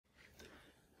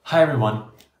Hi everyone,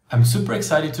 I'm super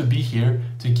excited to be here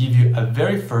to give you a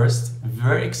very first,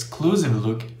 very exclusive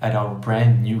look at our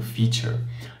brand new feature,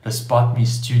 the SpotMe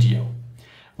Studio.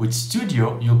 With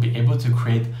Studio, you'll be able to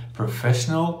create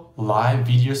professional live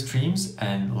video streams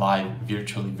and live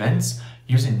virtual events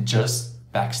using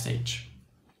just Backstage.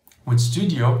 With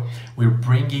Studio, we're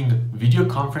bringing video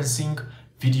conferencing,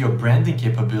 video branding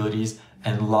capabilities,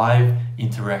 and live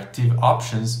interactive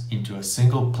options into a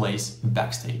single place in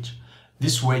Backstage.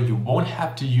 This way you won't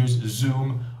have to use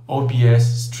Zoom,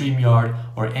 OBS, StreamYard,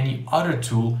 or any other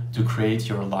tool to create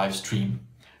your live stream.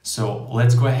 So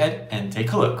let's go ahead and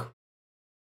take a look.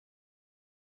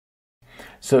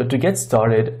 So to get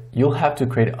started, you'll have to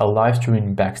create a live stream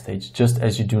in Backstage, just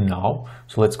as you do now.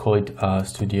 So let's call it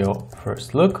Studio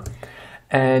First Look.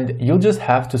 And you'll just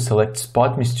have to select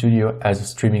SpotMe Studio as a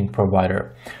streaming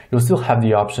provider. You'll still have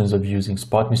the options of using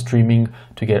SpotMe Streaming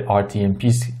to get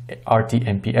RTMPS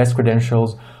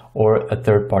credentials or a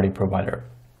third-party provider.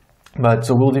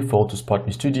 So we'll default to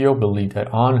SpotMe Studio, we'll leave that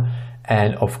on.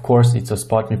 And of course, it's a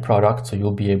SpotMe product, so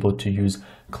you'll be able to use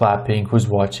clapping, who's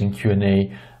watching, Q&A,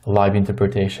 live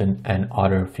interpretation, and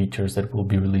other features that we'll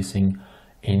be releasing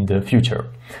in the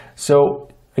future. So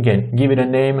again, give it a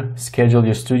name, schedule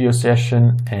your studio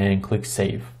session, and click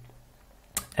Save.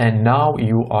 And now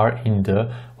you are in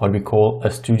what we call a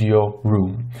studio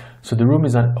room. So the room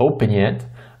is not open yet,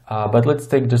 but let's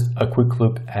take just a quick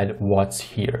look at what's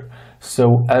here.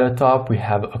 So at the top, we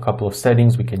have a couple of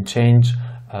settings we can change,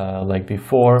 like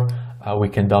before. We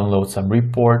can download some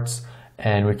reports,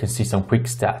 and we can see some quick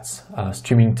stats,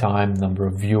 streaming time, number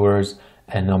of viewers,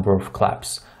 and number of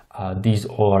claps. These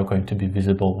all are going to be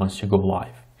visible once you go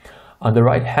live. On the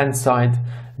right hand side,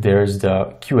 there's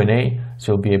the Q&A,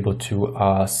 so you'll be able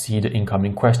to see the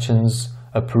incoming questions,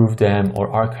 approve them or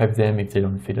archive them if they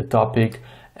don't fit a topic,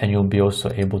 and you'll be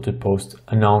also able to post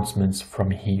announcements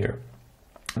from here.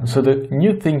 So the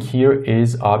new thing here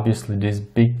is obviously this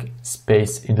big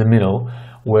space in the middle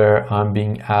where I'm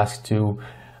being asked to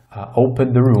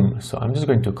open the room. So I'm just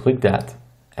going to click that.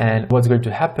 And what's going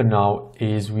to happen now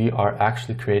is we are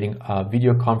actually creating a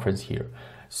video conference here.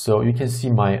 So you can see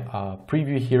my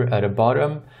preview here at the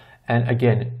bottom. And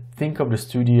again, think of the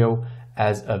Studio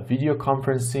as a video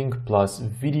conferencing plus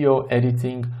video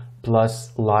editing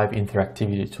plus live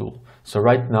interactivity tool. So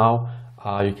right now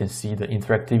you can see the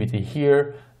interactivity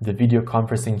here, the video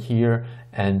conferencing here,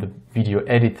 and the video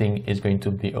editing is going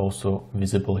to be also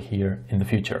visible here in the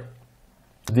future.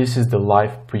 This is the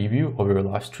live preview of your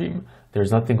live stream.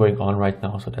 There's nothing going on right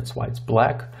now, so that's why it's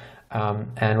black.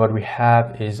 And what we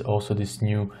have is also this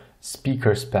new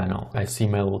speakers panel. I see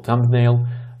my little thumbnail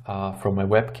from my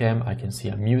webcam. I can see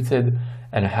I'm muted,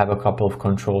 and I have a couple of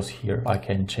controls here. I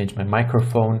can change my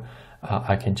microphone,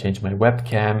 I can change my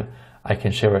webcam, I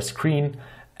can share a screen,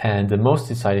 and the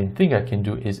most exciting thing I can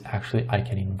do is actually I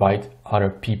can invite other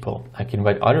people. I can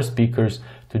invite other speakers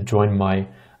to join my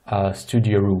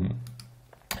studio room.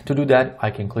 To do that,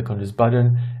 I can click on this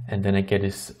button, and then I get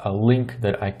this link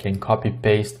that I can copy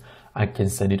paste. I can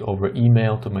send it over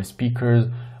email to my speakers,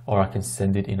 or I can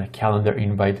send it in a calendar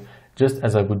invite, just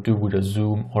as I would do with a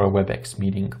Zoom or a WebEx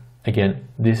meeting. Again,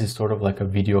 this is sort of like a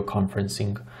video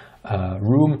conferencing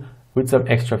room with some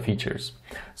extra features.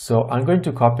 So I'm going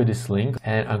to copy this link,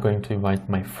 and I'm going to invite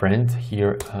my friend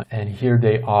here, and here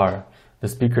they are. The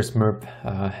speaker Smurf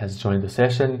has joined the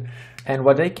session, and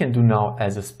what they can do now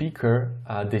as a speaker,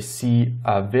 they see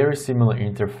a very similar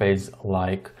interface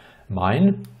like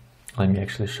mine. Let me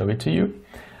actually show it to you.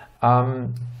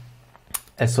 And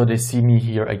so they see me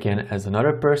here again as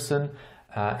another person,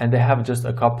 and they have just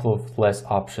a couple of less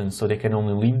options. So they can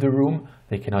only leave the room,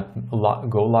 they cannot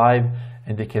go live,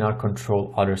 and they cannot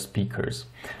control other speakers.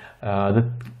 The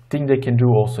thing they can do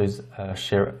also is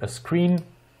share a screen.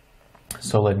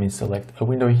 So let me select a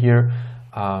window here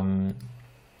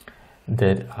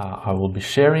that I will be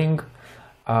sharing.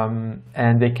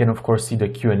 And they can of course see the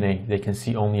Q&A. They can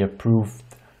see only approved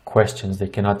questions. They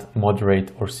cannot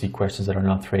moderate or see questions that are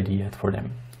not ready yet for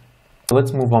them. So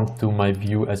let's move on to my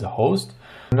view as a host.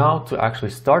 Now to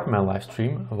actually start my live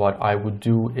stream, what I would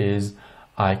do is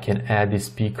I can add the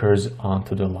speakers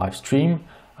onto the live stream.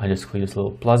 I just click this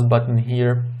little plus button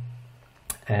here,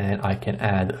 and I can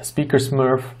add a speaker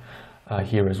Smurf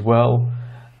here as well.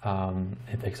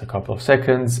 It takes a couple of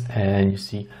seconds, and you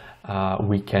see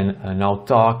we can now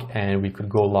talk, and we could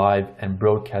go live and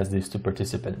broadcast this to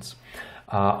participants.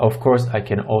 Of course, I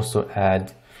can also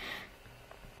add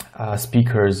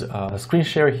speakers screen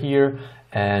share here,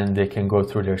 and they can go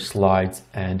through their slides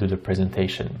and do the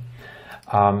presentation.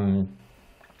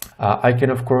 I can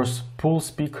of course pull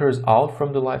speakers out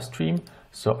from the live stream.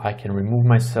 so I can remove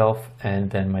myself and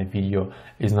then my video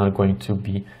is not going to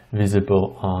be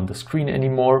visible on the screen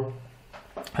anymore.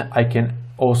 I can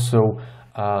also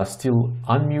still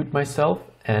unmute myself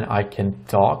and I can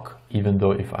talk even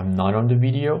though if I'm not on the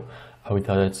video. We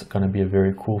thought it's going to be a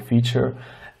very cool feature.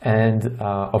 And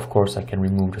of course I can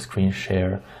remove the screen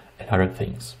share and other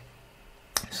things.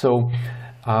 So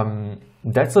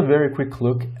that's a very quick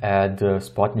look at the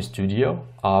SpotMe Studio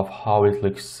of how it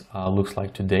looks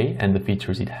like today and the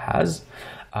features it has.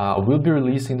 We'll be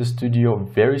releasing the studio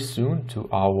very soon to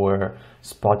our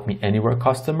SpotMe Anywhere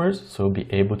customers, so you'll be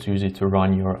able to use it to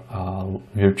run your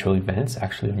virtual events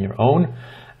actually on your own.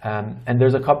 And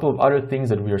there's a couple of other things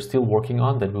that we are still working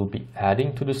on that we'll be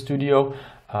adding to the studio.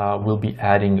 We'll be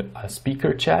adding a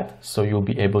speaker chat, so you'll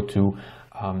be able to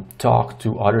talk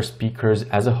to other speakers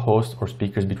as a host or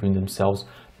speakers between themselves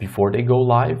before they go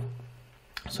live.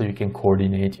 So you can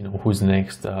coordinate, who's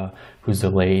next, who's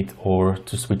delayed, or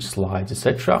to switch slides,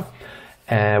 etc.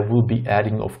 We'll be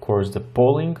adding, of course, the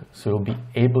polling, so you'll be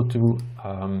able to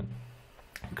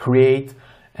create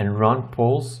and run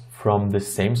polls from the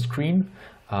same screen.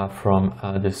 From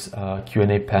this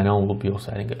Q&A panel, we'll be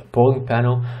also adding a polling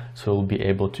panel, so we'll be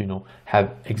able to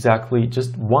have exactly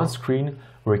just one screen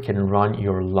where you can run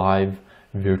your live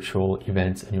virtual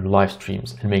events and your live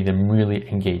streams and make them really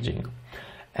engaging.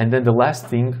 And then the last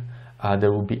thing that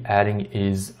we'll be adding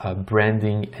is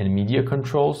branding and media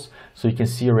controls. So you can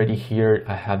see already here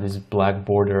I have this black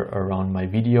border around my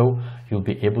video. You'll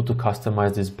be able to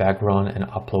customize this background and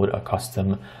upload a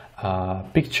custom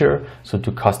picture, so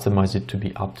to customize it to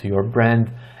be up to your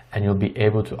brand, and you'll be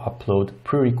able to upload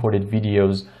pre-recorded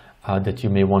videos that you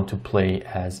may want to play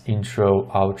as intro,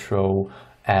 outro,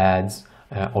 ads,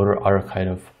 or other kind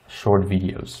of short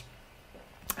videos.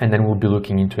 And then we'll be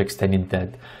looking into extending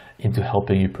that into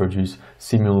helping you produce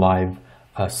simu-live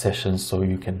sessions, so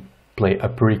you can play a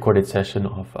pre-recorded session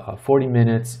of 40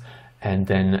 minutes and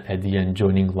then at the end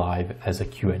joining live as a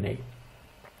Q&A.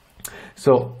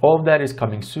 So all of that is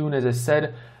coming soon, as I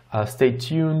said. Stay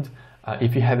tuned.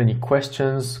 If you have any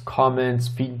questions, comments,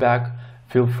 feedback,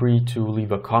 feel free to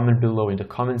leave a comment below in the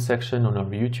comment section on our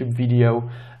YouTube video.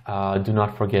 Do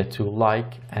not forget to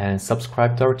like and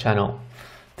subscribe to our channel.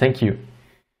 Thank you.